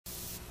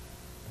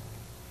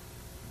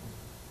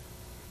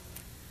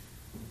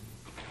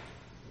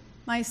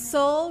My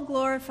soul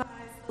glorifies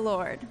the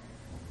Lord,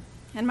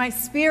 and my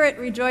spirit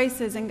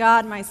rejoices in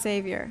God my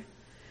Savior,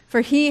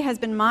 for he has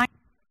been mindful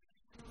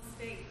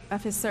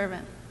of his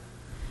servant.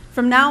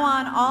 From now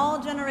on,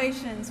 all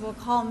generations will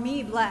call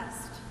me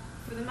blessed,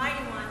 for the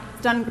Mighty One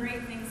has done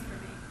great things for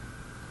me.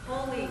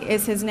 Holy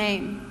is his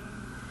name.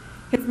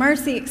 His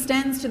mercy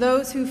extends to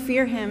those who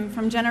fear him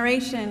from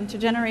generation to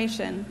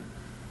generation.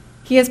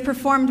 He has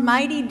performed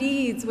mighty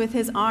deeds with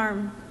his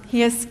arm.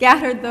 He has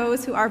scattered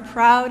those who are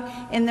proud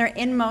in their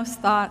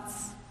inmost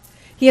thoughts.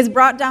 He has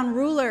brought down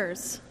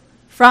rulers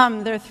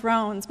from their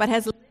thrones, but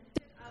has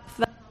lifted up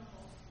the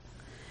humble.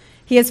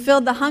 He has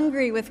filled the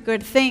hungry with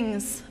good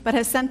things, but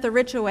has sent the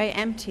rich away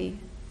empty.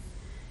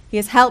 He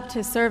has helped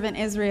his servant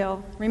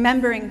Israel,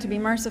 remembering to be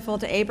merciful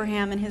to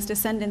Abraham and his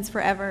descendants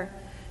forever,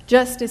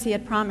 just as he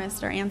had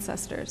promised our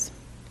ancestors.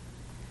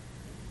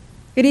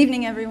 Good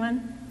evening,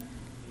 everyone.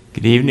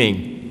 Good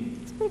evening.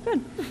 It's pretty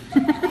good.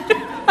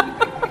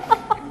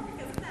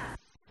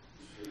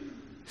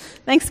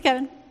 Thanks,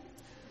 Kevin.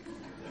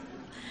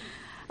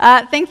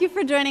 Thank you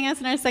for joining us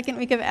in our second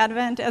week of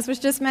Advent. As was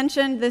just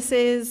mentioned, this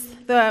is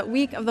the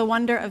week of the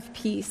wonder of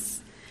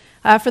peace.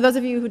 For those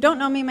of you who don't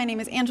know me, my name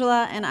is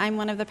Angela, and I'm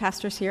one of the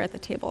pastors here at the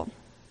table.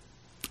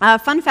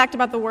 Fun fact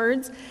about the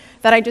words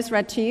that I just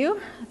read to you.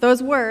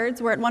 Those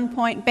words were at one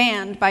point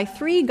banned by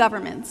 3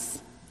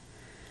 governments.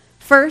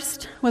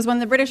 First was when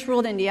the British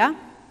ruled India.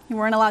 You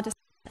weren't allowed to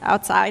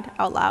say it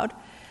out loud.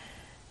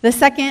 The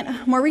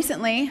second, more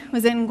recently,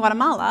 was in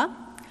Guatemala.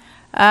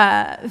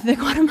 The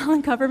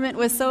Guatemalan government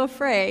was so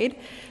afraid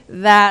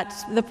that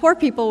the poor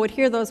people would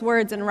hear those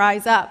words and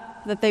rise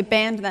up that they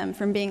banned them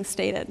from being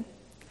stated.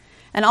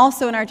 And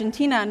also in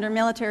Argentina, under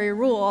military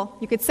rule,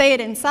 you could say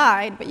it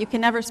inside, but you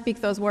can never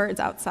speak those words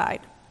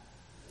outside.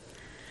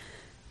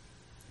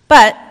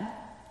 But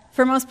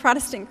for most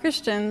Protestant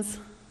Christians,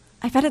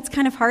 I bet it's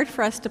kind of hard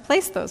for us to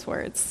place those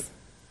words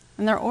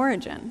and their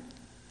origin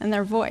and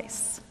their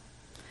voice.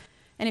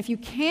 And if you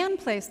can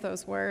place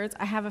those words,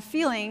 I have a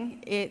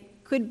feeling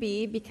it could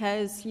be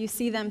because you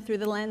see them through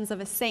the lens of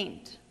a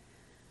saint,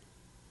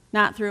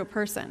 not through a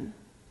person,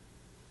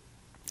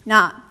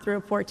 not through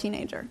a poor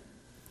teenager.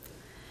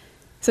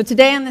 So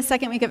today, on the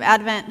second week of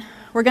Advent,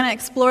 we're going to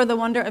explore the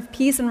wonder of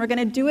peace, and we're going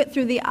to do it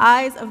through the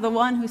eyes of the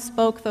one who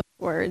spoke those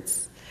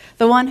words,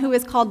 the one who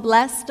is called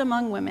blessed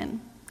among women,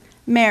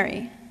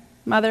 Mary,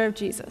 mother of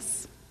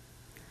Jesus.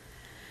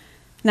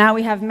 Now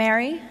we have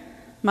Mary,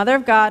 Mother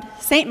of God,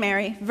 Saint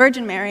Mary,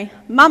 Virgin Mary,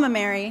 Mama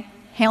Mary,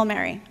 Hail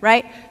Mary,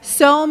 right?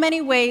 So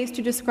many ways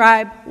to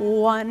describe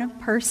one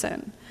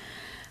person.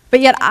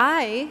 But yet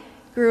I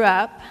grew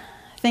up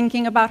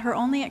thinking about her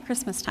only at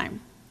Christmas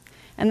time.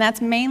 And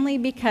that's mainly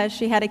because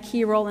she had a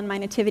key role in my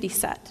nativity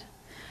set.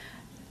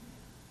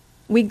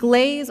 We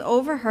glaze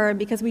over her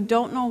because we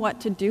don't know what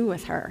to do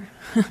with her.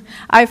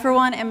 I, for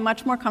one, am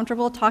much more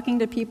comfortable talking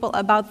to people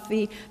about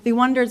the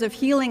wonders of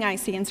healing I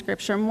see in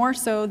Scripture, more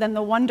so than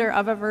the wonder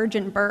of a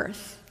virgin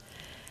birth.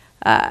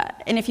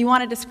 And if you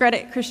want to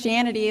discredit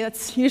Christianity,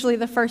 that's usually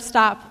the first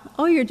stop.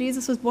 Oh, your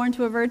Jesus was born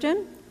to a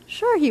virgin?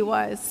 Sure he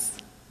was.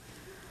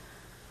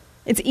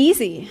 It's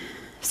easy.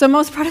 So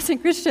most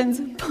Protestant Christians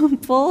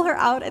pull her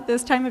out at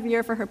this time of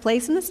year for her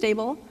place in the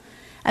stable,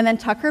 and then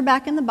tuck her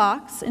back in the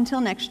box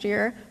until next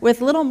year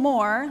with little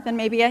more than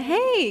maybe a,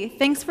 hey,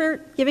 thanks for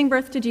giving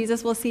birth to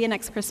Jesus, we'll see you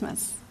next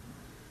Christmas.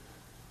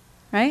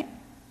 Right?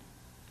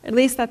 At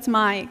least that's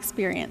my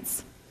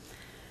experience.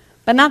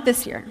 But not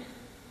this year.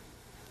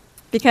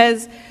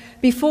 Because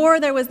before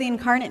there was the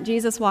incarnate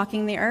Jesus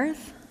walking the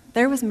earth,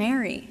 there was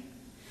Mary.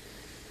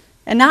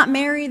 And not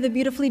Mary, the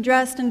beautifully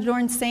dressed and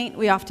adorned saint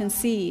we often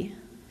see,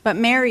 but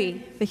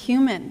Mary, the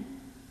human,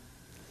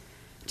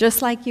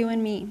 just like you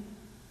and me.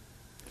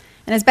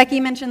 And as Becky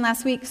mentioned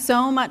last week,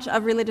 so much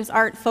of religious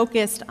art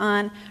focused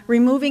on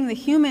removing the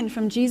human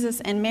from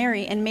Jesus and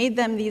Mary and made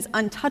them these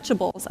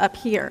untouchables up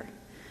here.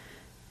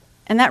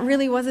 And that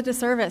really was a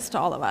disservice to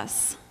all of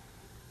us.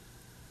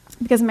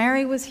 Because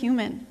Mary was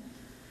human.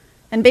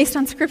 And based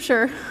on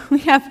Scripture, we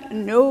have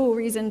no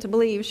reason to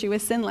believe she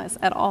was sinless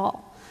at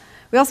all.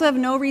 We also have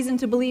no reason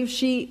to believe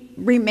she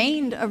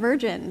remained a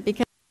virgin,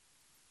 because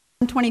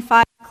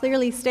 25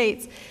 clearly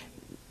states,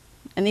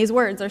 and these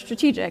words are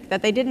strategic,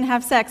 that they didn't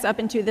have sex up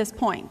until this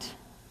point,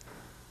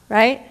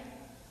 right?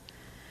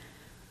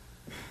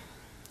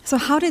 So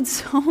how did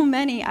so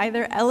many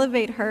either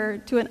elevate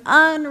her to an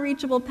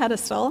unreachable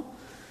pedestal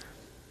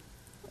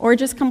or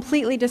just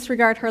completely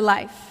disregard her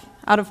life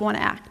out of one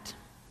act?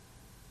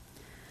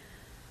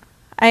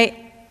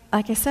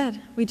 Like I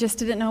said, we just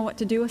didn't know what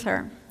to do with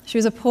her. She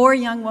was a poor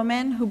young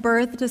woman who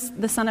birthed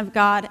the Son of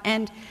God,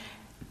 and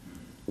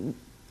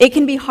it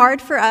can be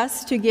hard for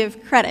us to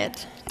give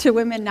credit to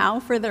women now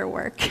for their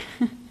work.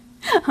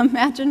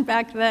 Imagine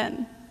back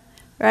then,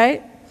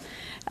 right?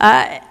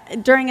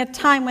 During a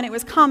time when it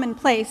was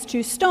commonplace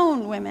to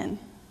stone women,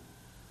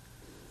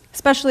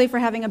 especially for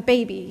having a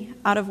baby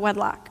out of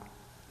wedlock.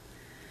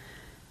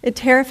 It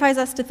terrifies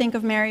us to think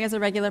of Mary as a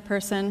regular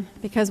person,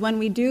 because when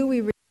we do, we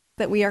realize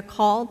that we are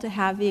called to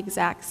have the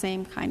exact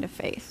same kind of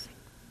faith.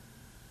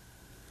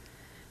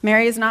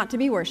 Mary is not to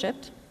be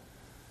worshipped.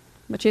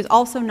 but she is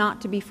also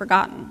not to be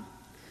forgotten.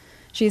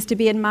 She is to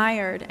be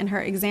admired, and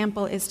her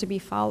example is to be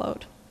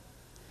followed.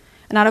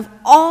 And out of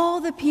all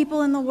the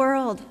people in the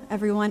world,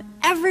 everyone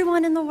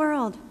in the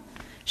world,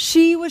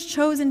 she was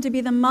chosen to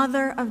be the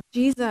mother of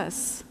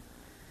Jesus.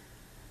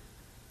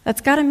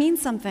 That's got to mean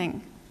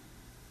something.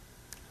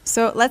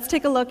 So let's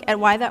take a look at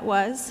why that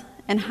was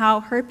and how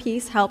her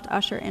piece helped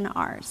usher in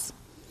ours.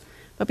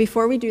 But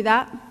before we do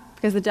that,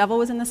 because the devil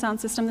was in the sound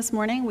system this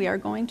morning, we are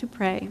going to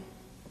pray.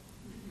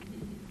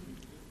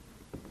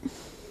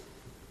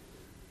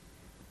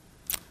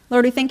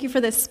 Lord, we thank you for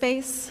this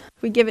space.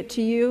 We give it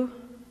to you.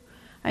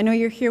 I know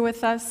you're here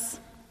with us.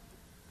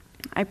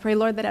 I pray,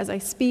 Lord, that as I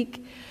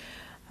speak,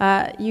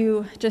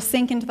 you just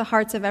sink into the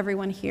hearts of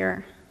everyone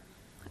here.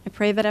 I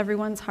pray that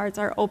everyone's hearts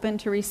are open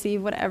to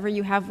receive whatever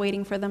you have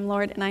waiting for them,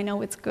 Lord, and I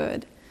know it's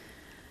good.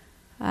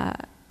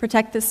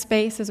 Protect this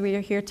space as we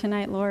are here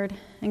tonight, Lord,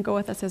 and go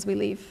with us as we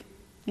leave.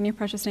 In your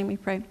precious name we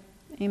pray.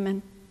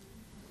 Amen.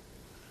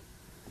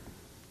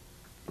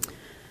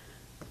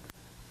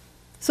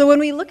 So when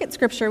we look at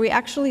Scripture, we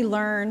actually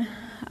learn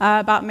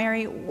about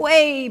Mary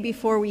way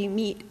before we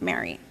meet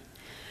Mary.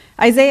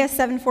 Isaiah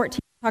 7:14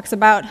 talks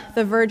about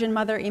the Virgin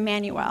Mother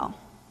Emmanuel.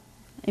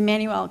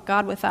 Emmanuel,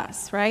 God with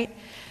us, right?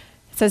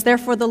 It says,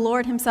 "Therefore the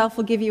Lord himself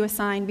will give you a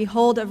sign.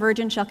 Behold, a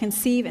virgin shall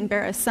conceive and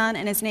bear a son,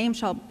 and his name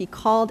shall be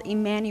called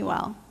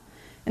Emmanuel."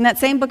 In that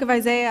same book of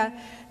Isaiah,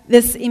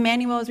 this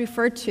Emmanuel is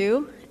referred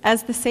to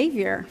as the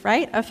Savior,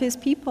 right, of his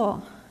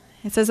people.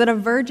 It says that a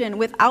virgin,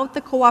 without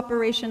the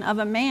cooperation of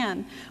a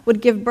man,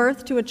 would give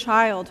birth to a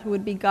child who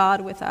would be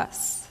God with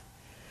us.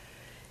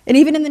 And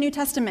even in the New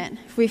Testament,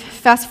 if we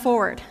fast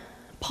forward,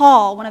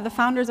 Paul, one of the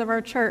founders of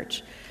our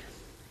church,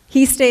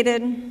 he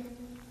stated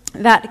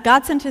that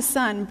God sent his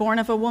son, born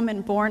of a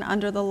woman born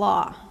under the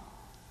law.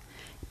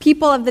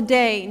 People of the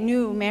day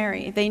knew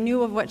Mary. They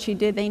knew of what she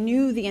did. They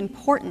knew the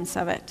importance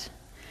of it.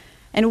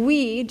 And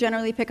we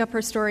generally pick up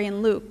her story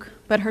in Luke,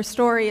 but her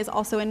story is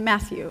also in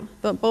Matthew.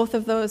 Both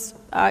of those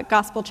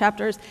gospel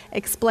chapters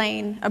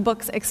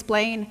books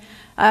explain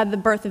the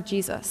birth of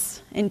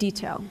Jesus in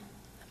detail.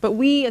 But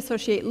we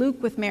associate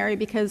Luke with Mary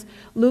because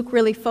Luke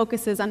really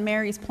focuses on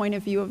Mary's point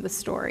of view of the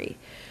story.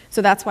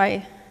 So that's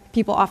why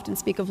people often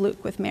speak of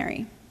Luke with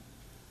Mary.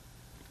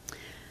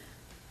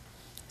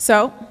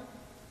 So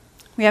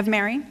we have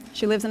Mary.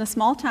 She lives in a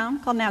small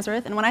town called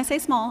Nazareth. And when I say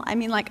small, I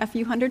mean like a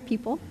few hundred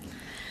people.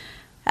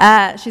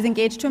 She's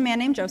engaged to a man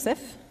named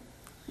Joseph,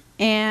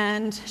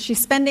 and she's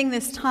spending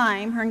this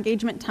time, her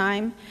engagement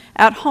time,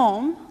 at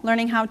home,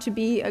 learning how to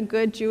be a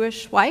good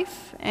Jewish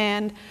wife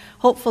and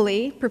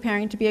hopefully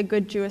preparing to be a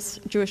good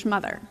Jewish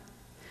mother.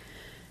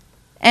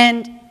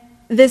 And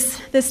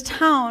this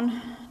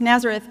town,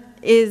 Nazareth,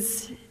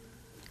 is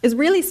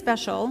really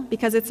special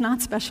because it's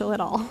not special at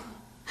all.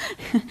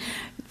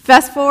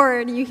 Fast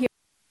forward, you hear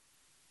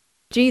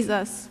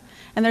Jesus.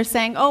 And they're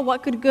saying, oh,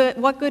 what good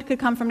could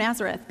come from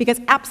Nazareth? Because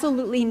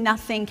absolutely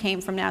nothing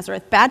came from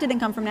Nazareth. Bad didn't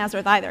come from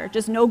Nazareth either.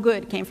 Just no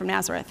good came from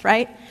Nazareth,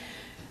 right?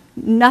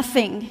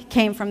 Nothing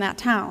came from that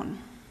town,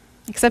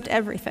 except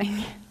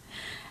everything.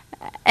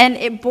 And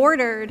it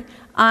bordered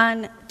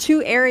on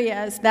two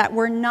areas that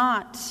were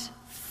not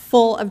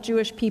full of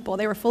Jewish people.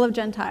 They were full of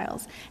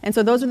Gentiles. And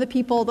so those were the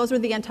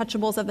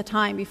untouchables of the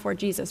time before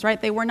Jesus,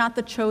 right? They were not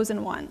the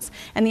chosen ones.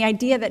 And the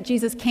idea that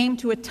Jesus came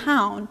to a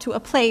town, to a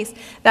place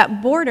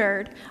that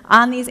bordered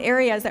on these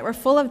areas that were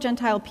full of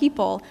Gentile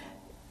people,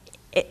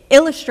 it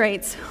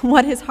illustrates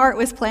what his heart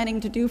was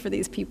planning to do for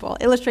these people.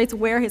 It illustrates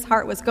where his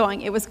heart was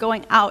going. It was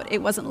going out.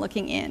 It wasn't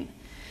looking in.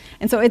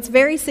 And so it's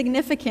very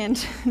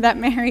significant that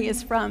Mary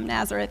is from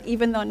Nazareth,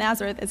 even though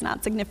Nazareth is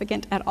not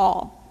significant at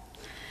all.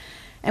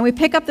 And we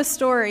pick up the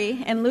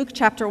story in Luke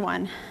chapter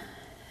 1.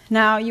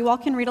 Now, you all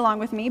can read along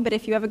with me, but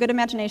if you have a good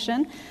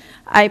imagination,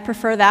 I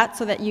prefer that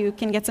so that you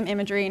can get some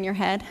imagery in your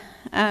head.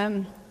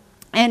 And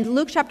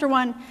Luke chapter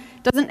 1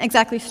 doesn't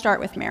exactly start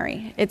with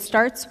Mary. It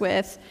starts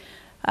with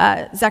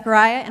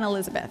Zechariah and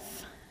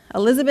Elizabeth.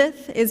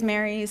 Elizabeth is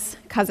Mary's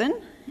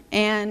cousin,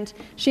 and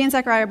she and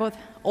Zechariah are both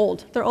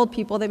old. They're old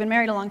people. They've been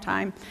married a long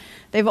time.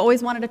 They've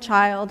always wanted a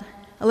child.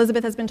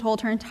 Elizabeth has been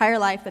told her entire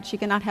life that she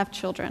cannot have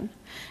children.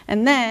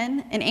 And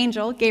then an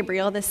angel,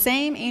 Gabriel, the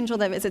same angel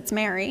that visits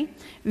Mary,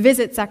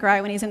 visits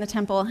Zechariah when he's in the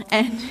temple,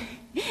 and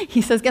he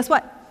says, guess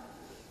what?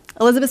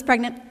 Elizabeth's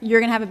pregnant.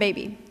 You're going to have a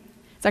baby.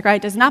 Zechariah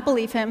does not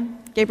believe him.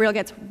 Gabriel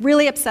gets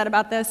really upset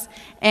about this,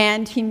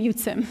 and he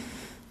mutes him.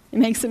 He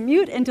makes him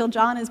mute until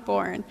John is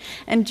born.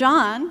 And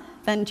John,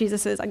 then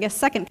Jesus'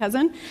 second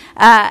cousin,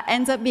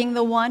 ends up being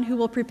the one who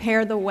will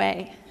prepare the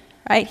way.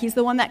 Right? He's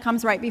the one that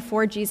comes right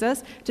before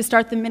Jesus to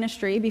start the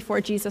ministry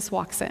before Jesus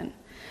walks in.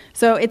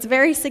 So it's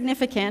very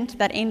significant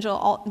that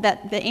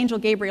the angel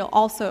Gabriel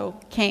also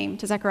came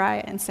to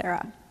Zechariah and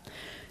Sarah.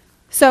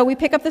 So we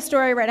pick up the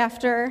story right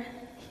after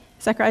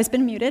Zechariah's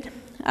been muted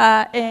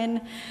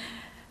in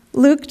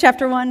Luke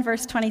chapter 1,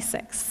 verse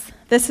 26.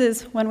 This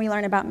is when we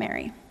learn about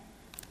Mary.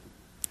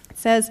 It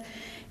says,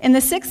 "In the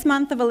 6th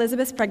month of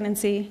Elizabeth's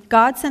pregnancy,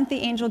 God sent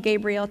the angel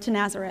Gabriel to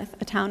Nazareth,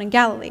 a town in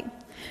Galilee,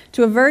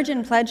 to a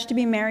virgin pledged to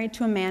be married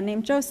to a man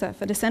named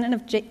Joseph, a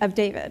descendant of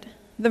David.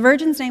 The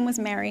virgin's name was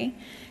Mary.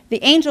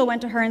 The angel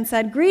went to her and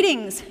said,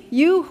 "Greetings,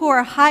 you who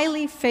are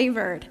highly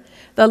favored.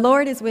 The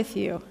Lord is with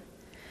you."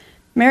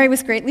 Mary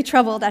was greatly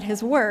troubled at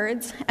his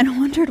words and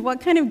wondered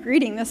what kind of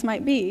greeting this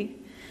might be.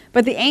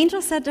 But the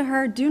angel said to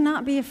her, "Do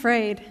not be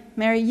afraid,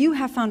 Mary, you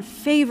have found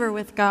favor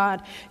with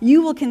God.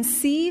 You will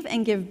conceive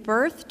and give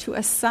birth to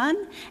a son,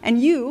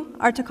 and you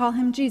are to call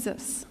him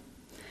Jesus.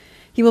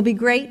 He will be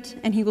great,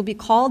 and he will be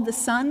called the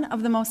Son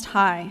of the Most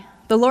High.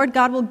 The Lord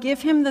God will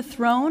give him the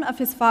throne of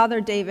his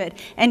father David,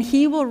 and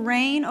he will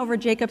reign over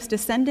Jacob's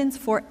descendants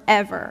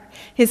forever.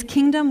 His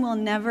kingdom will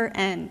never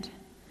end."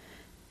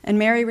 And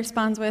Mary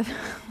responds with,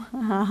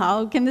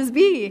 "How can this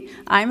be?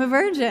 I'm a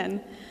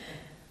virgin."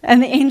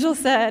 And the angel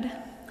said,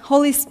 "The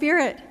Holy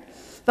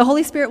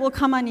Spirit will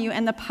come on you,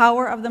 and the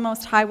power of the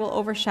Most High will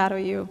overshadow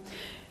you.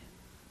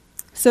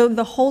 So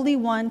the Holy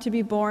One to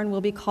be born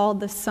will be called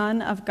the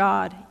Son of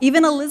God.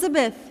 Even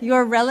Elizabeth,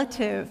 your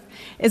relative,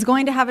 is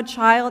going to have a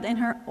child in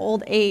her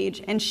old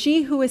age, and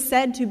she who is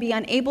said to be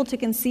unable to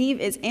conceive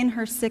is in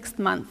her 6th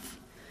month.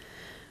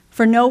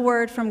 For no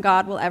word from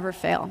God will ever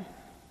fail."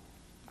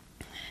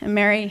 And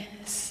Mary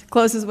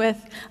closes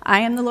with, "I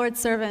am the Lord's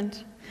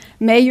servant.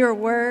 May your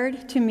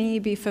word to me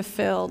be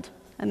fulfilled."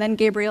 And then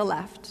Gabriel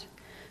left.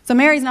 So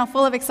Mary's now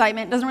full of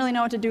excitement, doesn't really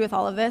know what to do with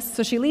all of this,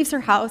 so she leaves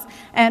her house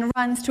and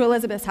runs to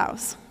Elizabeth's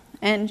house.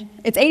 And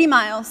it's 80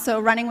 miles, so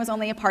running was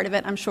only a part of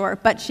it, I'm sure,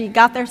 but she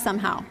got there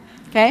somehow,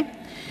 okay?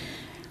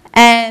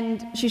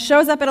 And she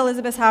shows up at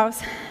Elizabeth's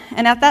house,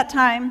 and at that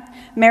time,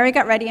 Mary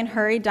got ready and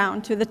hurried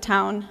down to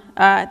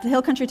the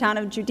hill country town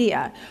of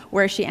Judea,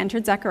 where she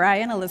entered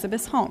Zechariah and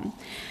Elizabeth's home.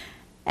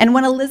 And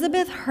when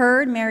Elizabeth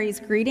heard Mary's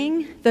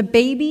greeting, the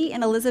baby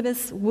in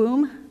Elizabeth's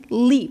womb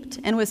leaped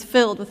and was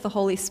filled with the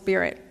Holy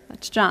Spirit.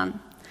 That's John.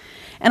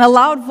 In a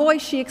loud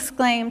voice she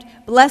exclaimed,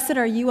 "Blessed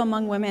are you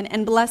among women,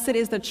 and blessed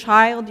is the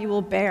child you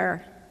will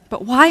bear.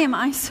 But why am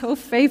I so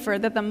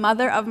favored that the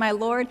mother of my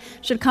Lord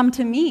should come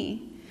to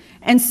me?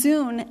 And as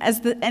soon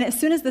as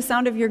the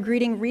sound of your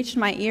greeting reached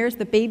my ears,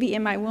 the baby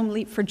in my womb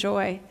leaped for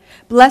joy.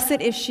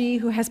 Blessed is she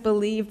who has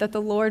believed that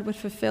the Lord would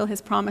fulfill his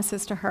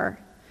promises to her.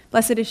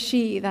 Blessed is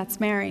she," that's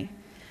Mary.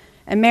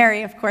 And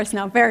Mary, of course,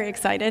 now very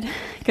excited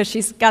because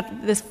she's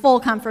got this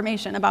full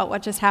confirmation about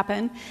what just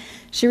happened.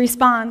 She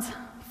responds,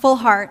 full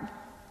heart,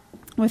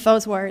 with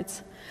those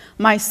words,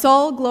 "My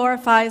soul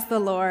glorifies the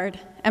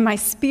Lord, and my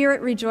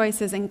spirit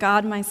rejoices in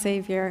God my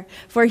Savior,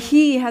 for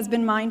he has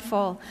been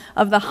mindful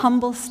of the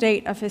humble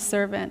state of his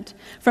servant.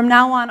 From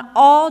now on,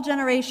 all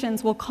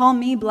generations will call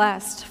me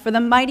blessed, for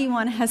the Mighty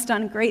One has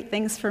done great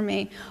things for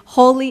me.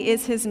 Holy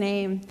is his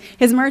name.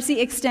 His mercy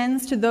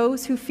extends to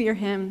those who fear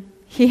him.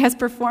 He has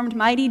performed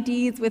mighty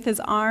deeds with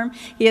his arm.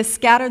 He has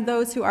scattered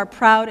those who are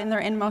proud in their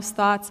inmost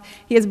thoughts.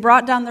 He has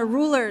brought down the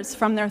rulers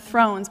from their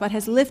thrones, but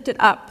has lifted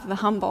up the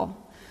humble.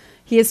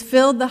 He has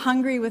filled the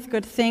hungry with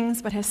good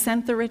things, but has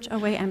sent the rich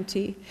away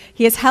empty.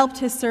 He has helped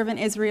his servant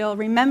Israel,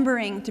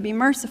 remembering to be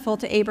merciful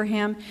to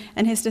Abraham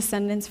and his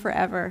descendants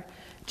forever,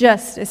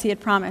 just as he had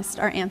promised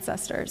our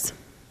ancestors."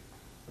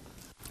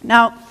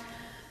 Now,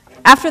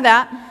 after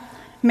that,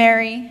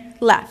 Mary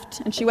left,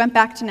 and she went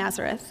back to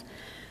Nazareth.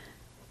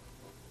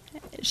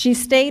 She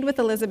stayed with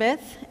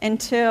Elizabeth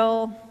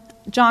until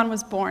John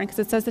was born, because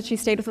it says that she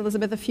stayed with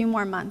Elizabeth a few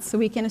more months. So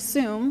we can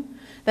assume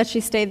that she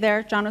stayed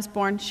there. John was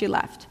born, she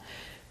left.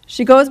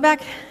 She goes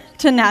back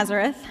to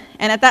Nazareth,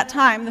 and at that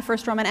time, the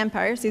first Roman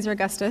Empire, Caesar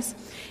Augustus,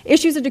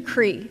 issues a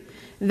decree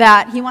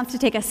that he wants to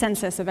take a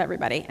census of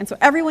everybody. And so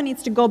everyone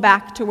needs to go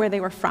back to where they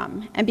were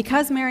from. And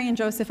because Mary and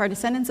Joseph are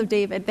descendants of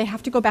David, they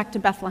have to go back to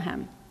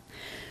Bethlehem.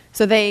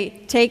 So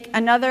they take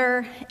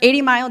another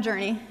 80-mile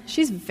journey.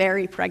 She's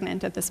very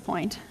pregnant at this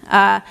point.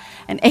 An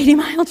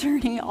 80-mile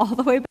journey all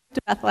the way back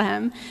to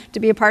Bethlehem to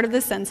be a part of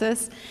this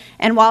census.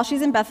 And while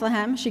she's in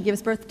Bethlehem, she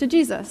gives birth to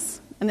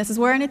Jesus. And this is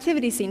where a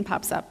nativity scene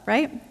pops up,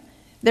 right?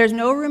 There's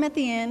no room at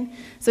the inn,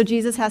 so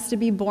Jesus has to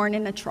be born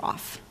in a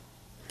trough.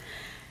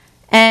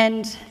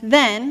 And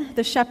then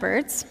the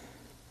shepherds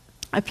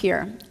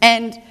appear.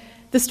 And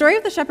the story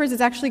of the shepherds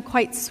is actually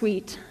quite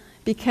sweet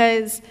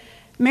because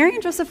Mary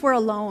and Joseph were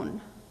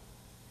alone.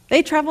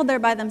 They traveled there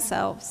by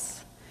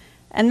themselves.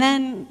 And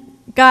then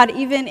God,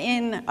 even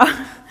in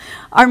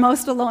our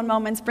most alone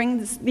moments,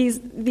 brings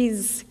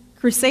these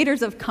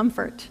crusaders of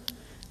comfort,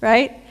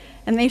 right?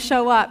 And they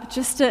show up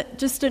just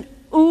an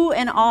ooh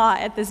and ah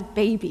at this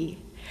baby.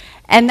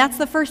 And that's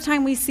the first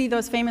time we see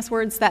those famous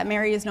words that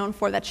Mary is known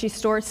for, that she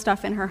stores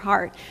stuff in her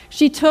heart.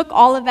 She took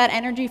all of that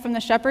energy from the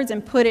shepherds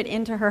and put it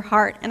into her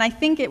heart. And I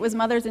think it was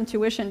mother's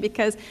intuition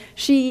because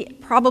she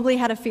probably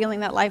had a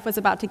feeling that life was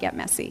about to get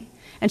messy.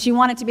 And she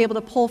wanted to be able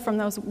to pull from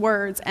those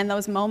words and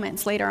those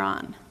moments later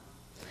on.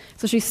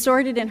 So she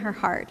stored it in her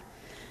heart.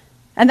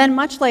 And then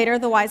much later,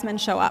 the wise men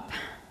show up.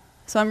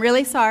 So I'm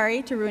really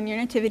sorry to ruin your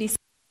nativity scene.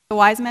 The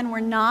wise men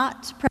were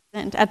not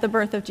present at the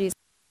birth of Jesus.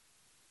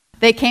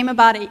 They came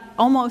about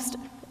almost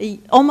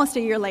a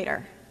year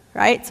later,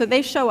 right? So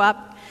they show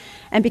up,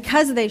 and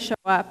because they show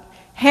up,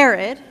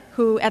 Herod,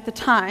 who at the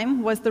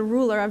time was the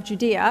ruler of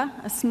Judea,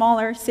 a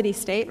smaller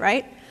city-state,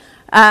 right?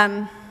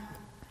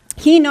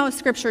 He knows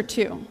Scripture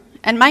too.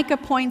 And Micah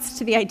points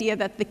to the idea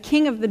that the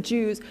king of the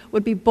Jews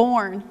would be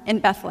born in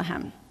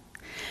Bethlehem.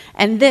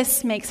 And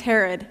this makes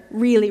Herod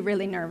really,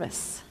 really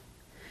nervous.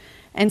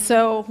 And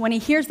so when he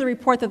hears the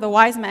report that the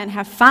wise men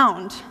have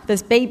found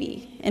this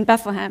baby in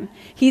Bethlehem,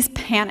 he's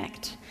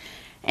panicked,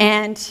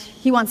 and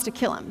he wants to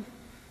kill him.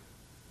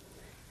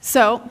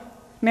 So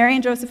Mary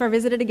and Joseph are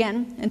visited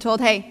again and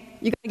told, hey,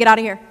 you got to get out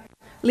of here.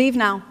 Leave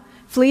now.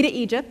 Flee to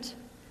Egypt.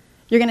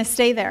 You're going to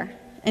stay there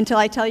until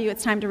I tell you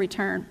it's time to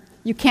return.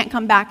 You can't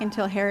come back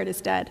until Herod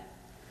is dead.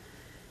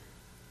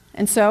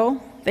 And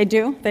so they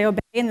do. They obey.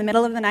 In the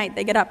middle of the night,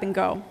 they get up and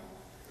go.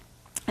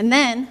 And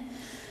then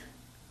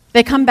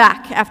they come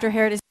back after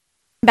Herod is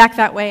back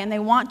that way, and they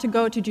want to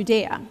go to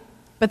Judea.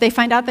 But they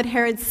find out that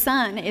Herod's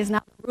son is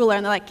not the ruler,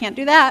 and they're like, can't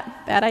do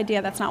that. Bad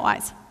idea. That's not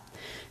wise.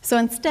 So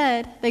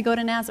instead, they go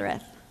to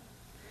Nazareth.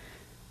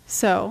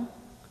 So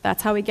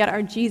that's how we get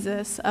our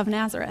Jesus of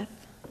Nazareth,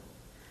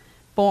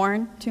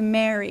 born to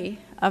Mary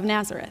of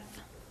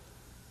Nazareth.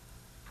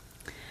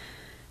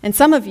 And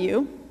some of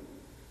you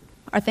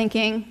are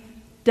thinking,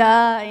 duh,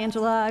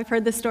 Angela, I've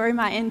heard this story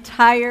my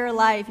entire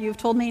life. You've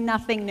told me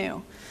nothing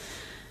new.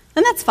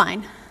 And that's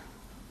fine.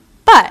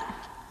 But,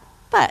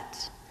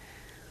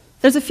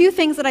 there's a few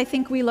things that I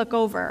think we look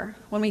over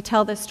when we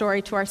tell this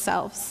story to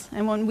ourselves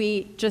and when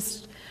we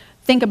just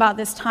think about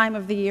this time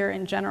of the year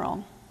in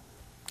general.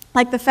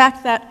 Like the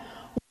fact that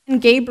when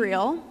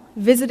Gabriel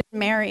visited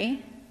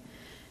Mary,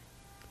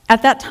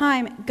 at that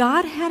time,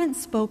 God hadn't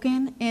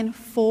spoken in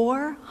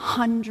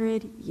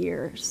 400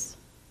 years.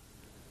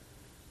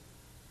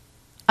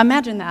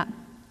 Imagine that.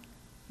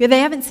 They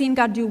haven't seen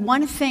God do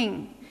one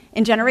thing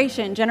in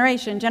generation.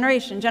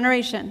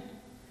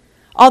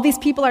 All these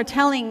people are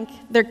telling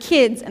their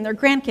kids and their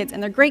grandkids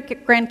and their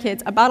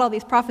great-grandkids about all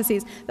these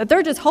prophecies that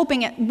they're just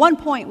hoping at one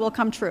point will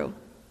come true.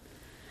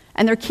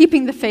 And they're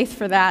keeping the faith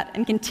for that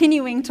and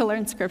continuing to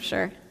learn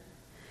Scripture.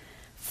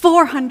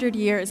 400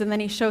 years, and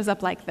then he shows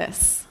up like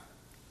this.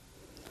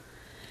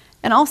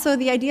 And also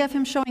the idea of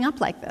him showing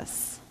up like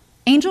this.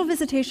 Angel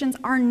visitations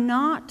are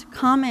not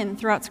common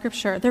throughout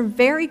Scripture. They're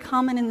very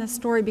common in this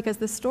story because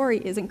the story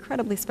is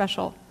incredibly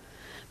special.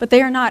 But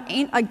they are not.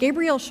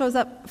 Gabriel shows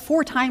up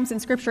 4 times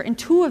in Scripture, and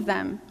 2 of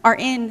them are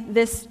in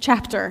this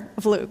chapter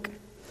of Luke.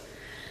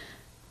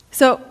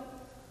 So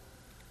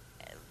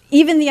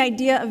even the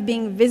idea of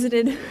being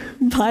visited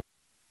by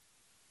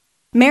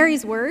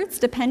Mary's words,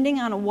 depending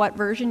on what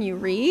version you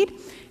read,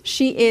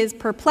 she is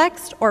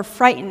perplexed or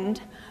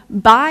frightened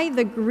by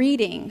the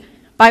greeting,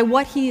 by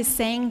what he is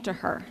saying to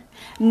her,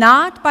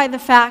 not by the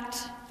fact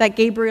that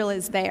Gabriel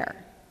is there.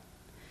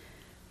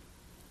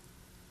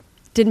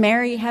 Did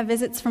Mary have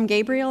visits from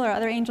Gabriel or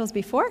other angels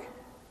before?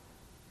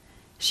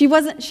 She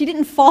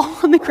didn't fall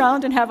on the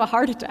ground and have a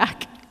heart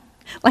attack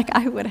like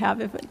I would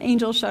have if an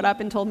angel showed up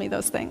and told me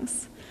those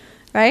things,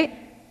 right?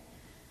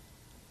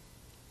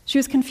 She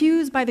was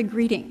confused by the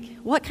greeting.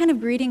 What kind of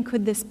greeting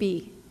could this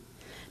be?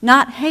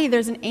 Not, hey,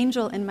 there's an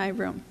angel in my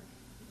room.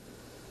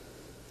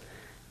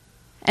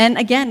 And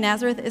again,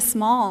 Nazareth is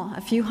small,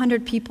 a few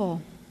hundred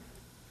people.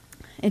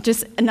 It's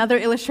just another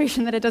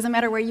illustration that it doesn't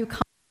matter where you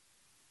come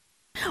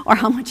or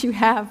how much you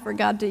have for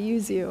God to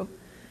use you.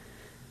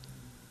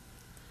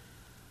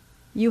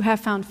 You have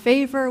found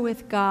favor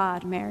with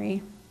God,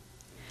 Mary.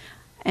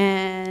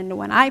 And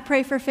when I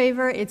pray for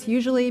favor, it's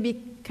usually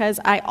because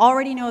I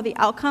already know the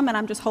outcome and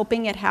I'm just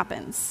hoping it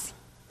happens.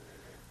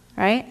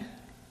 Right?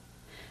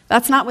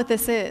 That's not what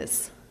this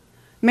is.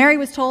 Mary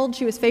was told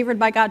she was favored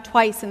by God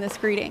twice in this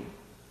greeting.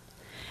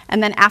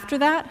 And then after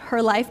that,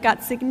 her life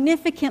got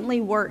significantly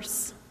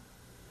worse.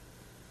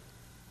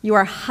 You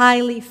are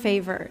highly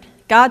favored.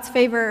 God's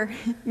favor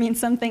means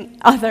something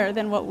other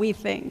than what we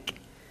think.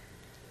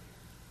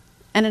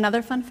 And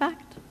another fun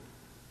fact.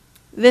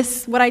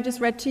 This, what I just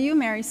read to you,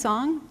 Mary's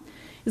song,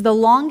 is the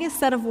longest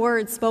set of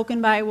words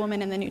spoken by a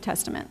woman in the New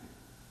Testament.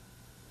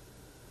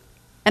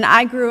 And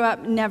I grew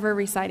up never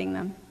reciting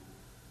them,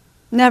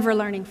 never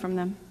learning from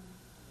them.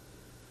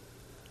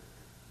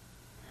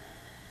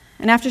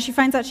 And after she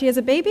finds out she has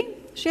a baby,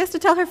 she has to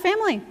tell her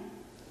family.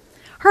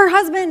 Her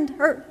husband,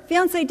 her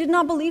fiancé, did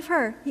not believe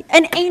her.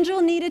 An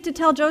angel needed to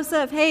tell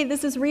Joseph, hey,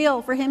 this is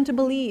real, for him to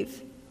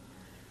believe.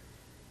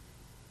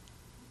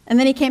 And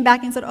then he came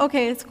back and said,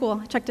 okay, it's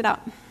cool, I checked it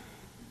out.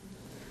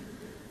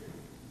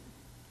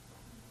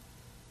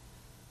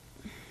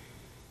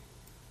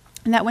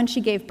 And that when she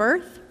gave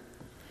birth,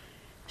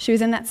 she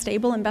was in that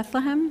stable in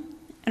Bethlehem,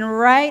 and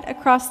right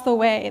across the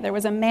way there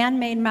was a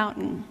man-made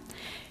mountain.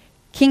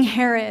 King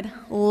Herod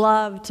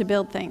loved to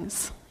build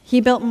things. He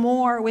built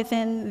more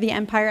within the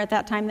empire at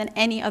that time than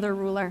any other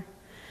ruler.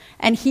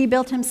 And he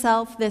built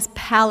himself this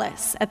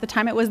palace. At the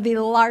time, it was the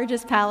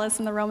largest palace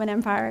in the Roman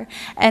Empire,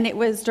 and it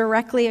was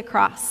directly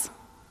across.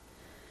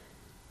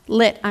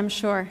 Lit, I'm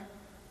sure.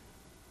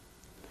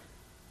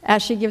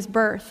 As she gives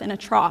birth in a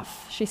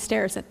trough, she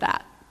stares at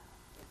that.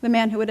 The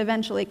man who would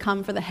eventually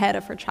come for the head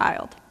of her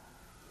child.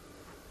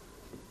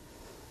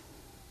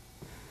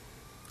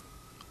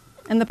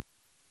 And the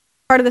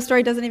part of the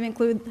story doesn't even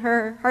include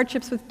her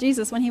hardships with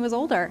Jesus when he was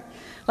older,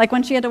 like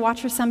when she had to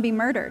watch her son be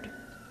murdered.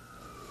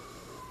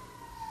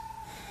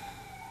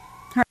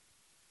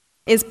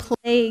 is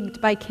plagued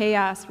by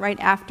chaos right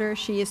after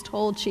she is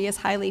told she is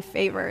highly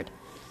favored.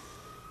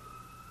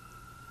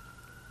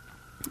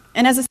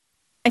 And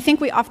I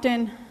think we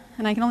often,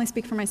 and I can only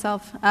speak for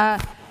myself,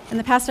 in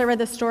the past I read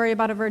this story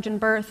about a virgin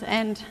birth,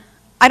 and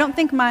I don't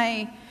think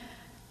my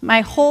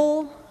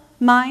whole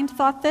mind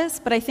thought this,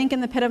 but I think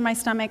in the pit of my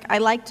stomach, I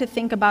like to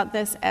think about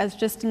this as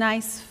just a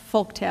nice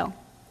folktale,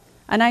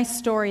 a nice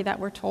story that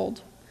we're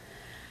told.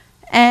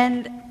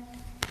 And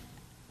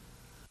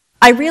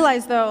I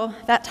realize, though,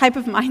 that type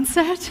of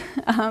mindset,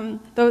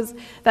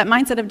 that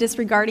mindset of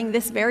disregarding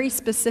this very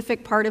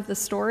specific part of the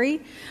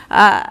story,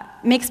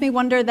 makes me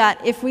wonder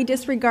that if we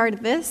disregard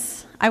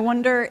this, I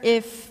wonder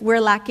if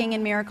we're lacking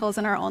in miracles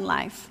in our own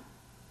life.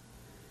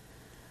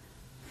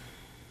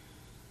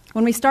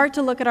 When we start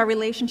to look at our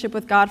relationship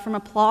with God from a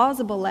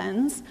plausible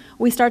lens,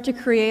 we start to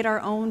create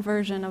our own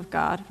version of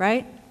God,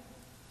 right?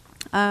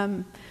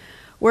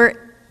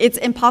 It's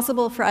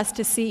impossible for us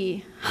to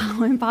see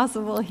how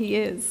impossible He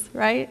is,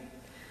 right?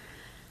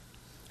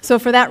 So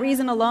for that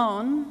reason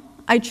alone,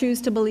 I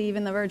choose to believe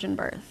in the virgin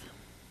birth,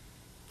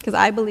 because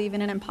I believe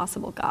in an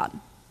impossible God.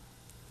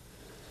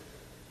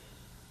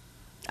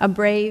 A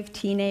brave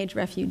teenage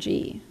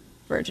refugee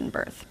virgin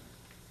birth.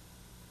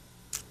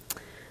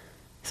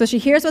 So she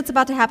hears what's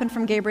about to happen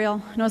from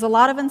Gabriel, knows a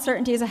lot of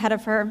uncertainties ahead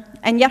of her,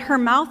 and yet her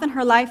mouth and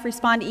her life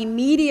respond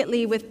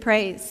immediately with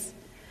praise.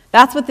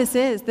 That's what this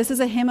is. This is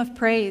a hymn of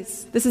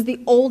praise. This is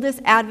the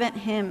oldest Advent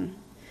hymn.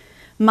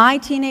 My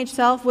teenage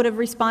self would have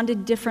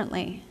responded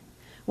differently.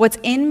 What's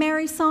in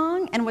Mary's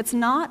song and what's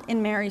not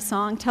in Mary's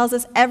song tells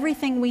us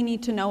everything we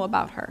need to know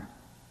about her.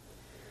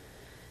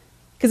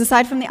 Because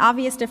aside from the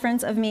obvious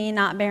difference of me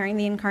not bearing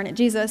the incarnate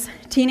Jesus,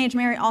 teenage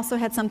Mary also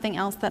had something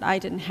else that I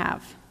didn't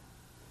have.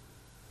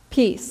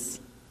 Peace.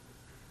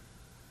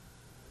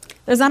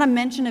 There's not a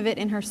mention of it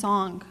in her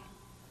song.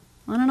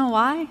 I don't know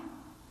why.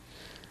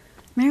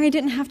 Mary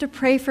didn't have to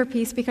pray for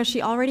peace because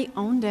she already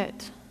owned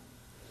it.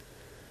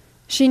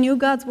 She knew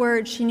God's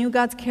word, she knew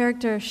God's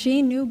character,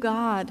 she knew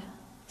God,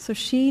 so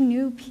she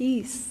knew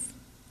peace.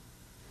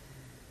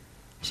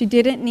 She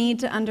didn't need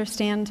to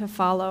understand to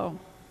follow.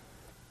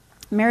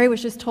 Mary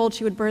was just told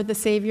she would birth the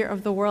Savior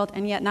of the world,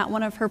 and yet not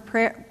one of her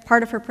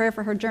part of her prayer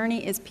for her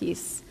journey is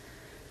peace.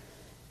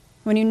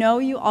 When you know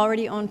you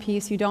already own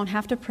peace, you don't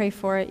have to pray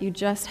for it, you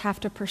just have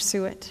to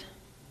pursue it.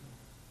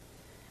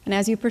 And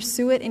as you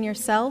pursue it in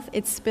yourself,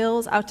 it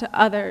spills out to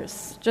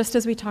others, just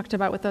as we talked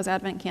about with those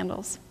Advent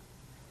candles.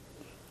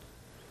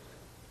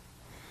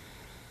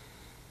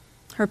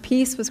 Her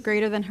peace was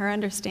greater than her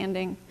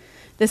understanding.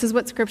 This is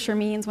what Scripture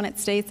means when it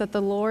states that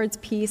the Lord's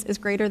peace is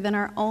greater than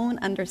our own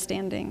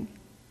understanding.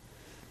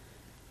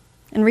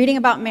 And reading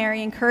about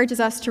Mary encourages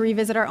us to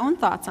revisit our own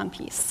thoughts on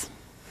peace.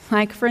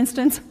 Like, for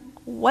instance,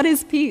 what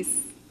is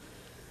peace?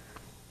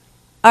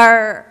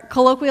 Our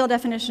colloquial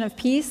definition of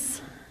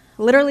peace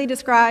literally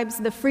describes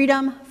the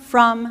freedom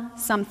from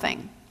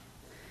something.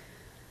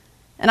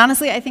 And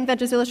honestly, I think that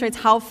just illustrates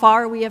how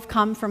far we have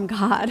come from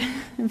God.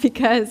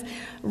 Because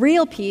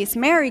real peace,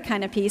 Mary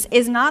kind of peace,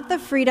 is not the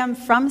freedom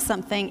from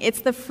something,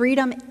 it's the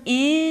freedom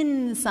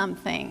in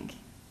something.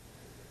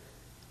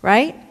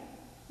 Right?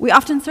 We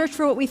often search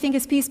for what we think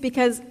is peace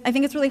because I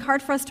think it's really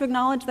hard for us to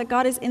acknowledge that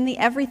God is in the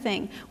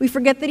everything. We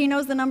forget that He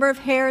knows the number of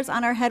hairs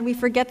on our head. We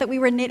forget that we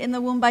were knit in the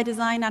womb by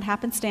design, not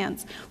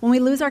happenstance. When we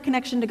lose our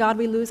connection to God,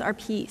 we lose our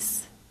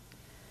peace.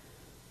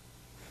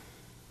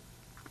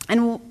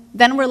 And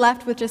then we're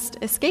left with just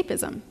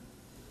escapism,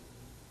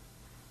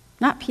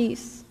 not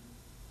peace.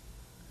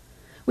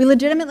 We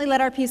legitimately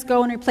let our peace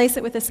go and replace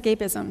it with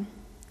escapism,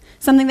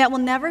 something that will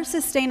never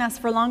sustain us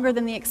for longer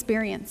than the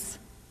experience.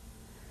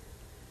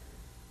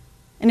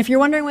 And if you're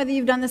wondering whether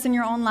you've done this in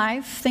your own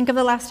life, think of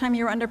the last time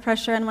you were under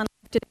pressure and when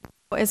life didn't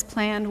go as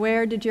planned.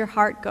 Where did your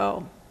heart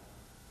go?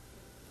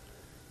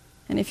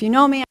 And if you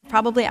know me, I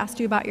probably asked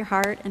you about your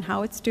heart and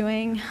how it's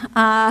doing,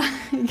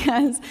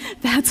 because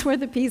that's where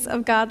the peace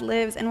of God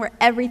lives and where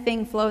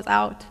everything flows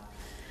out.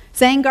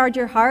 Saying guard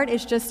your heart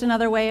is just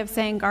another way of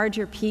saying guard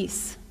your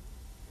peace.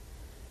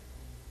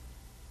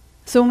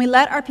 So when we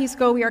let our peace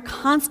go, we are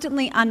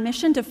constantly on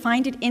mission to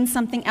find it in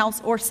something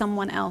else or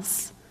someone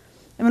else.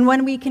 And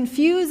when we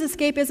confuse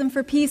escapism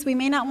for peace, we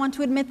may not want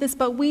to admit this,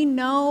 but we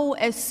know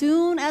as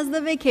soon as the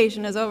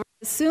vacation is over,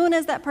 as soon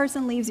as that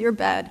person leaves your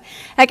bed,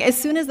 heck,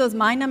 as soon as those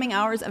mind-numbing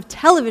hours of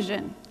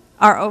television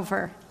are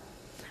over,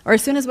 or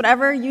as soon as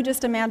whatever you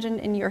just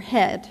imagined in your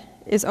head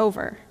is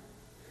over,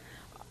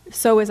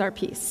 so is our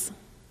peace.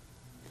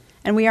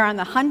 And we are on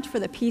the hunt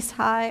for the peace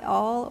high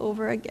all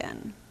over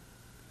again.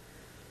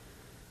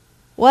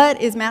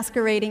 What is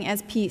masquerading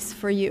as peace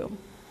for you?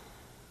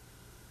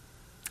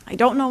 I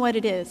don't know what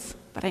it is,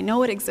 but I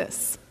know it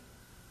exists.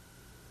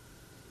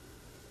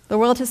 The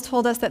world has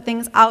told us that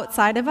things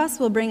outside of us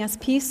will bring us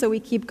peace, so we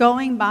keep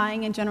going,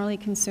 buying, and generally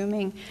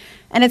consuming.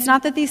 And it's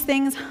not that these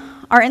things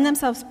are in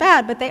themselves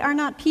bad, but they are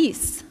not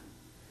peace.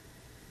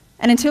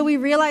 And until we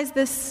realize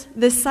this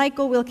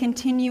cycle will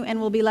continue and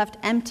will be left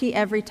empty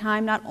every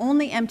time, not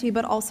only empty,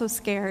 but also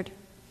scared.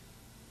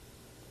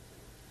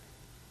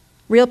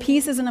 Real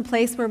peace isn't a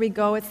place where we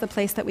go, it's the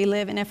place that we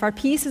live. And if our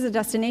peace is a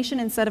destination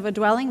instead of a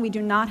dwelling, we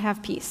do not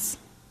have peace.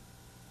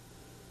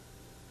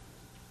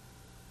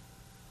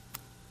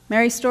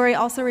 Mary's story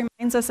also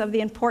reminds us of the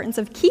importance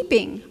of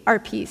keeping our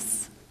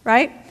peace,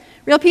 right?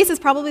 Real peace is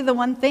probably the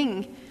one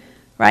thing,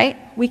 right?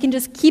 We can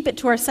just keep it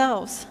to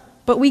ourselves,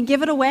 but we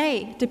give it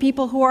away to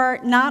people who are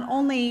not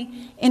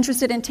only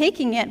interested in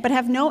taking it, but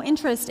have no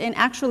interest in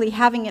actually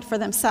having it for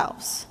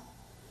themselves.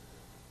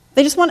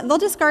 They'll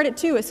discard it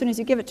too as soon as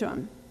you give it to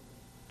them.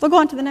 They'll go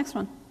on to the next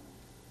one.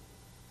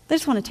 They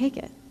just want to take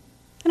it.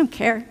 They don't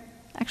care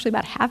actually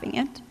about having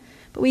it,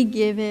 but we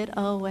give it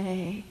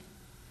away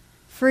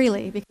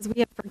freely because we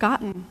have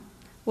forgotten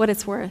what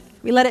it's worth.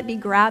 We let it be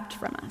grabbed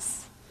from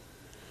us.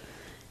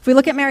 If we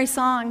look at Mary's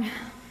song,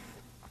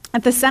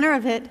 at the center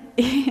of it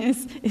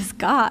is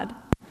God.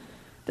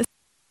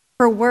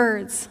 Her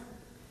words.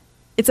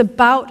 It's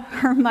about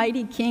her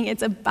mighty King.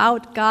 It's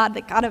about God,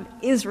 the God of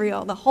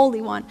Israel, the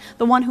Holy One,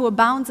 the one who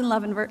abounds in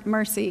love and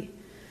mercy.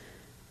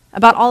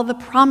 About all the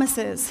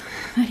promises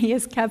that he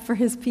has kept for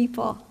his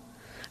people.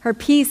 Her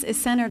peace is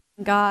centered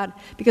on God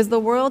because the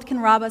world can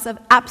rob us of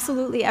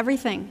absolutely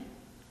everything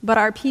but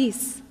our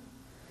peace.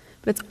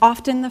 But it's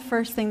often the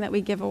first thing that we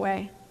give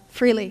away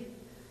freely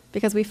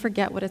because we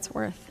forget what it's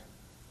worth.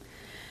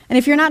 And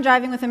if you're not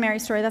driving with a Mary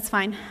story, that's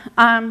fine.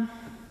 I'm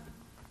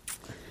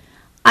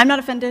not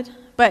offended,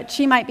 but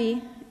she might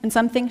be. And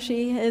some think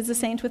she is a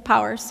saint with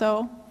power,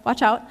 so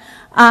watch out.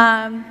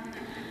 But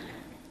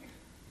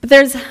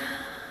there's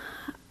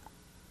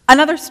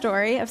another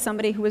story of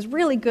somebody who was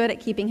really good at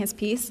keeping his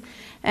peace,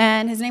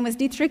 and his name was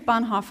Dietrich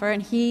Bonhoeffer,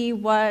 and he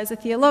was a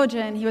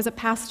theologian, he was a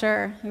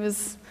pastor, he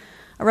was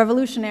a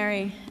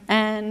revolutionary,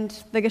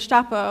 and the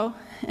Gestapo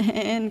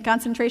in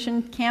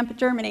concentration camp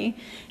Germany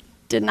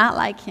did not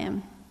like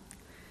him.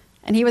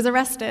 And he was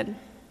arrested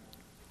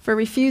for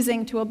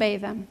refusing to obey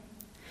them.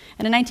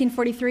 And in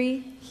 1943,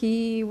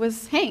 he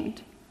was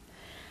hanged.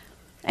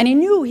 And he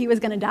knew he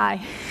was going to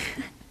die.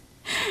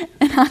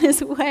 And on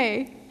his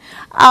way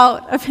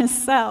out of his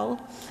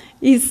cell,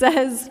 he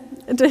says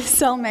to his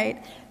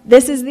cellmate,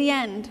 "This is the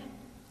end,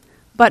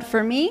 but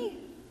for me,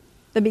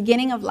 the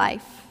beginning of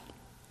life."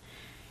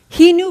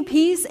 He knew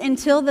peace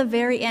until the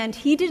very end.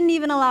 He didn't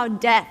even allow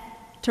death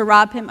to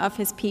rob him of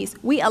his peace.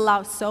 We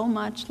allow so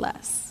much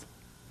less.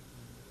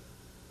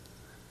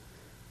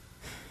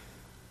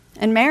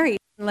 And Mary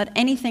didn't let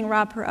anything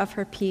rob her of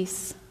her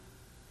peace.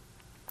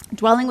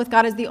 Dwelling with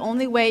God is the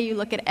only way you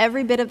look at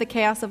every bit of the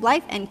chaos of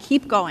life and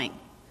keep going.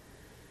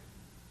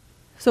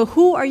 So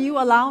who are you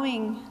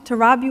allowing to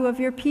rob you of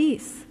your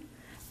peace?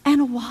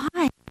 And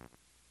why?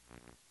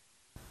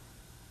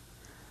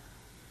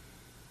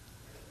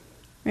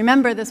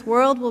 Remember, this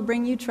world will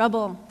bring you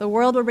trouble. The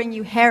world will bring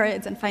you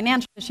Herods and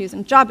financial issues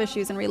and job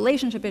issues and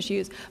relationship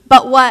issues.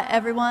 But what,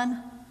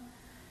 everyone?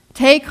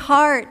 Take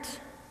heart.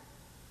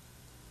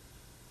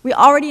 We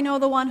already know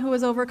the one who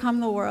has overcome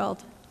the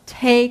world.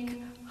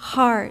 Take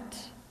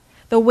heart.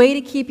 The way to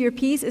keep your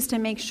peace is to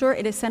make sure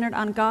it is centered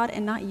on God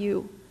and not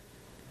you.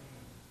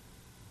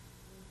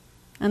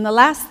 And the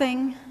last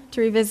thing to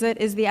revisit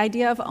is the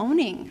idea of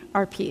owning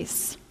our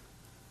peace.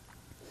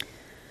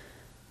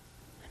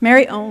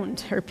 Mary owned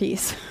her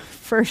peace,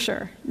 for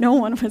sure. No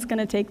one was going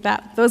to take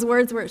that. Those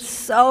words were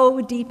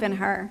so deep in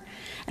her.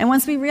 And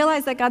once we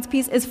realize that God's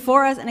peace is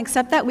for us and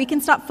accept that, we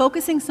can stop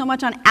focusing so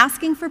much on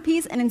asking for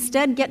peace and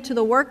instead get to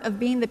the work of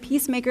being the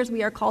peacemakers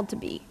we are called to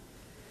be.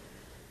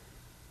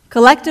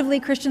 Collectively,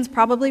 Christians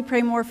probably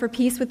pray more for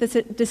peace with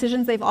the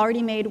decisions they've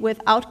already made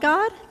without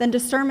God than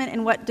discernment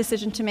in what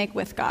decision to make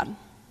with God.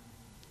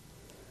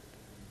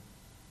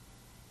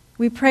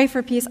 We pray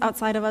for peace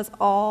outside of us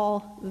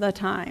all the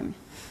time.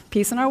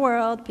 Peace in our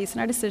world, peace in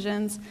our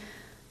decisions.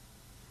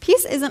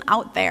 Peace isn't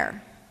out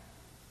there,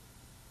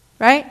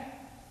 right?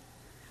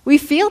 We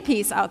feel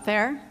peace out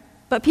there,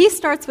 but peace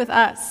starts with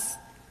us.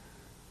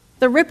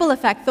 The ripple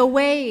effect, the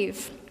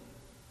wave,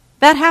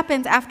 that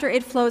happens after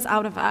it flows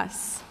out of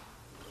us.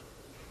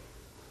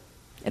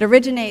 It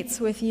originates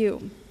with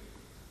you.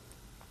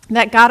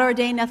 That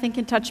God-ordained, nothing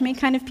can touch me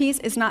kind of peace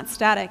is not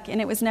static, and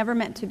it was never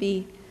meant to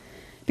be.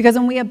 Because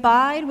when we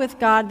abide with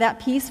God, that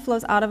peace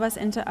flows out of us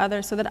into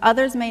others so that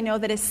others may know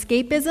that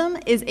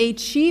escapism is a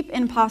cheap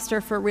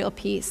imposter for real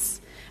peace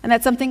and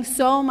that something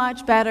so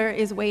much better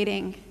is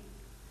waiting.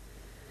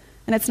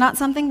 And it's not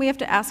something we have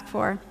to ask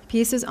for.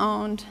 Peace is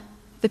owned.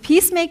 The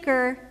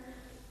peacemaker,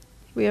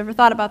 if we ever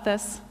thought about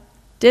this,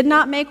 did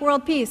not make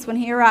world peace when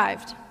he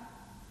arrived.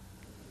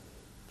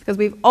 Because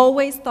we've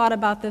always thought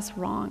about this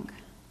wrong.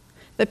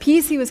 The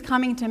peace he was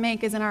coming to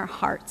make is in our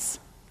hearts.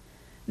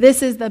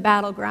 This is the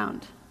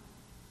battleground.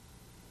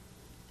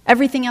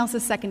 Everything else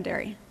is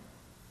secondary.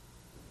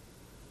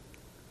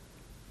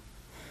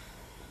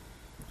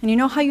 And you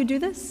know how you do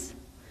this?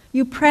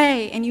 You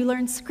pray and you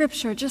learn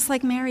scripture just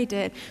like Mary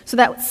did, so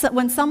that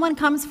when someone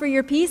comes for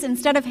your peace,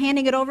 instead of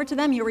handing it over to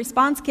them, your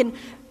response can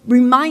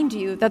remind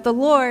you that the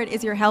Lord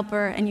is your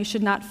helper and you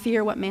should not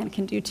fear what man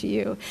can do to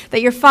you.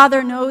 That your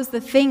Father knows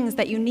the things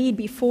that you need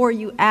before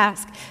you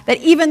ask. That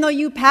even though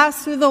you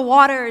pass through the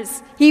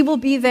waters, he will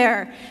be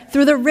there.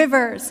 Through the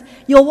rivers,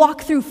 you'll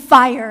walk through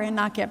fire and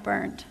not get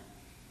burned.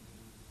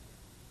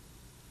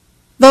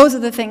 Those are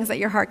the things that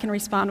your heart can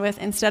respond with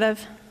instead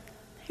of,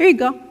 here you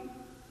go.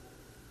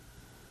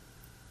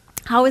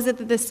 How is it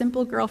that this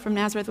simple girl from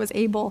Nazareth was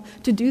able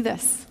to do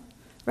this,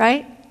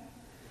 right?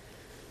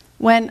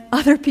 When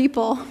other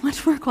people,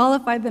 much more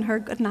qualified than her,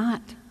 could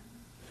not.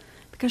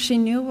 Because she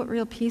knew what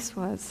real peace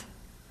was.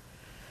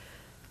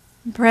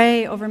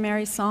 Pray over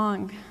Mary's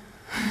song.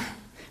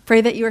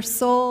 Pray that your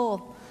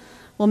soul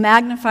will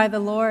magnify the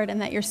Lord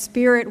and that your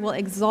spirit will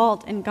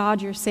exalt in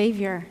God your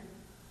Savior.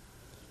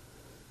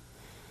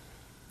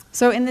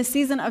 So in this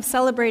season of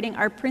celebrating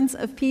our Prince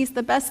of Peace,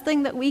 the best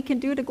thing that we can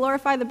do to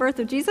glorify the birth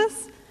of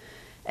Jesus,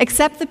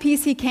 accept the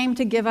peace he came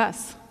to give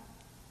us.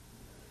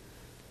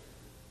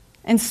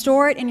 And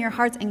store it in your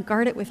hearts and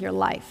guard it with your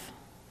life.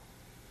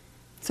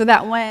 So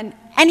that when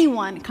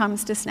anyone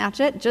comes to snatch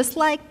it, just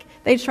like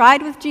they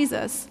tried with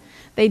Jesus,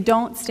 they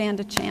don't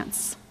stand a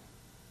chance.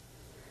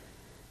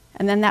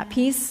 And then that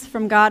peace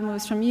from God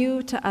moves from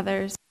you to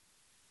others.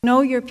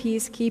 Know your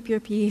peace, keep your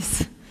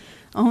peace,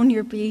 own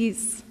your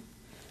peace.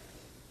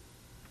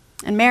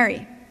 And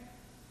Mary,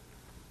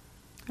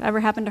 whatever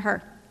happened to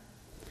her?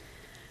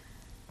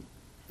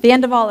 The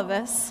end of all of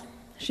this,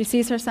 she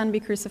sees her son be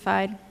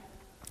crucified.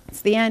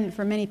 It's the end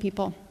for many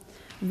people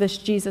of this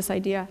Jesus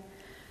idea.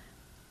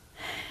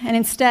 And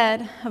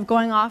instead of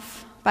going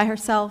off by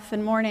herself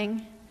and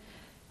mourning,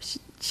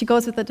 she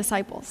goes with the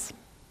disciples.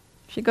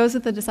 She goes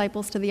with the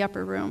disciples to the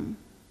upper room.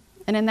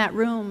 And in that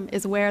room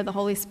is where the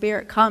Holy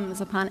Spirit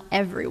comes upon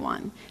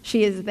everyone.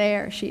 She is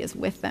there. She is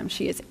with them.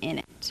 She is in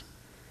it.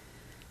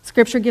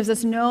 Scripture gives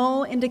us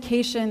no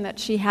indication that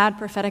she had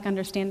prophetic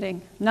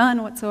understanding.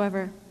 None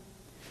whatsoever.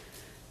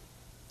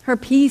 Her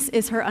peace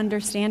is her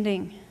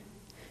understanding.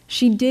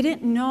 She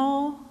didn't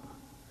know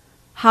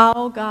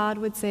how God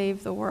would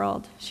save the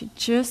world. She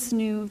just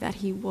knew that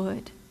he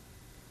would.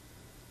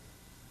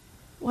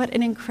 What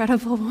an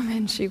incredible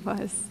woman she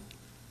was.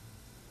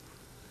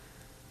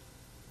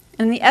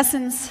 And the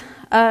essence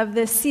of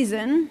this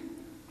season,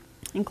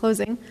 in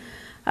closing,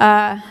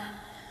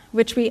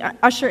 which we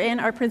usher in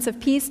our Prince of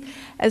Peace,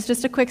 as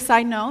just a quick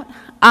side note,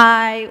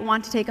 I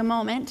want to take a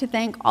moment to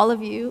thank all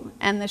of you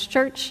and this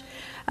church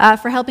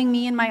for helping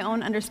me in my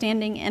own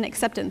understanding and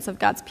acceptance of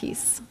God's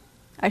peace.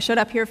 I showed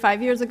up here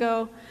 5 years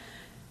ago,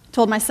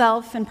 told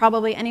myself and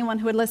probably anyone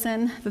who would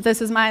listen that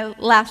this was my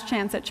last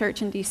chance at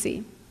church in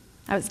D.C.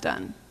 I was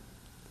done.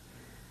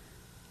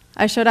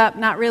 I showed up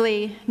not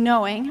really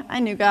knowing, I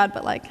knew God,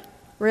 but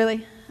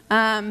really,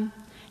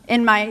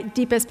 in my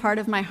deepest part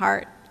of my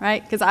heart,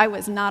 right? Because I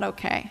was not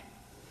okay.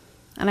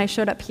 And I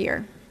showed up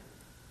here.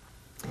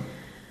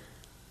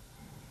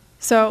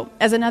 So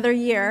as another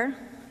year,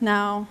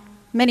 now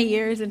many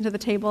years into the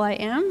table I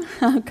am,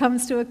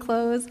 comes to a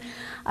close,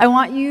 I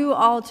want you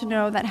all to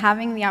know that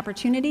having the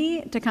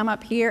opportunity to come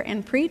up here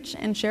and preach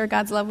and share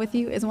God's love with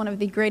you is one of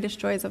the greatest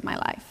joys of my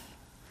life.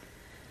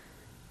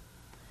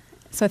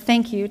 So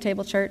thank you,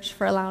 Table Church,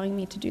 for allowing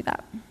me to do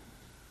that.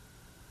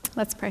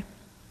 Let's pray.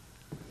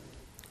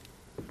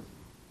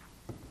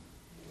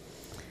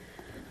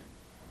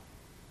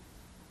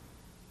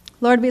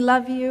 Lord, we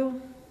love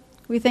you.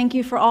 We thank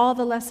you for all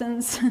the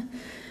lessons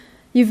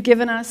you've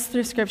given us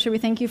through Scripture. We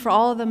thank you for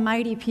all the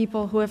mighty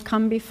people who have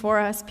come before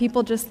us,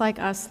 people just like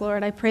us,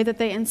 Lord. I pray that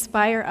they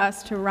inspire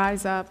us to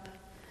rise up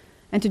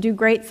and to do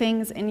great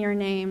things in your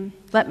name.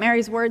 Let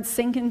Mary's words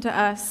sink into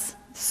us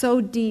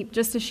so deep,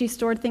 just as she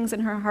stored things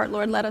in her heart.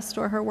 Lord, let us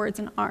store her words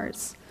in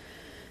ours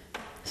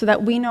so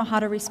that we know how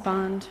to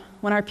respond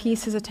when our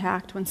peace is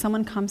attacked, when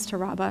someone comes to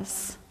rob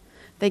us.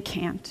 They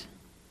can't.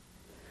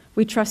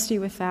 We trust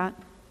you with that,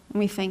 and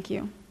we thank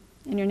you.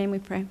 In your name we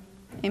pray.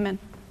 Amen.